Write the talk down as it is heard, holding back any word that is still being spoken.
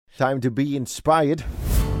Time to be inspired.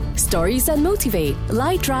 Stories that motivate.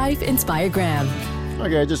 Light Drive Inspiregram.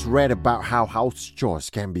 Okay, I just read about how house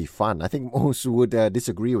chores can be fun. I think most would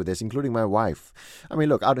disagree with this, including my wife. I mean,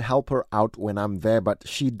 look, I'd help her out when I'm there, but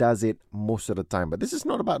she does it most of the time. But this is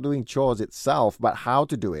not about doing chores itself, but how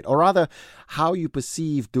to do it, or rather, how you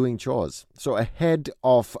perceive doing chores. So a head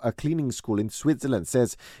of a cleaning school in Switzerland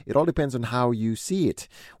says it all depends on how you see it.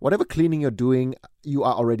 Whatever cleaning you're doing, you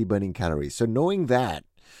are already burning calories. So knowing that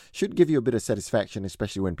should give you a bit of satisfaction,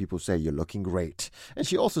 especially when people say you're looking great. And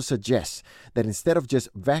she also suggests that instead of just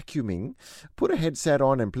vacuuming, put a headset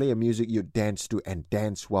on and play a music you dance to and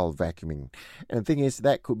dance while vacuuming. And the thing is,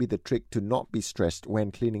 that could be the trick to not be stressed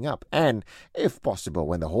when cleaning up. And if possible,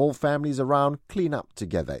 when the whole family's around, clean up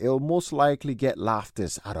together. It'll most likely get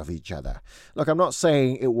laughters out of each other. Look, I'm not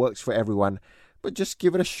saying it works for everyone, but just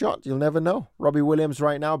give it a shot. You'll never know. Robbie Williams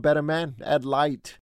right now, Better Man, add light.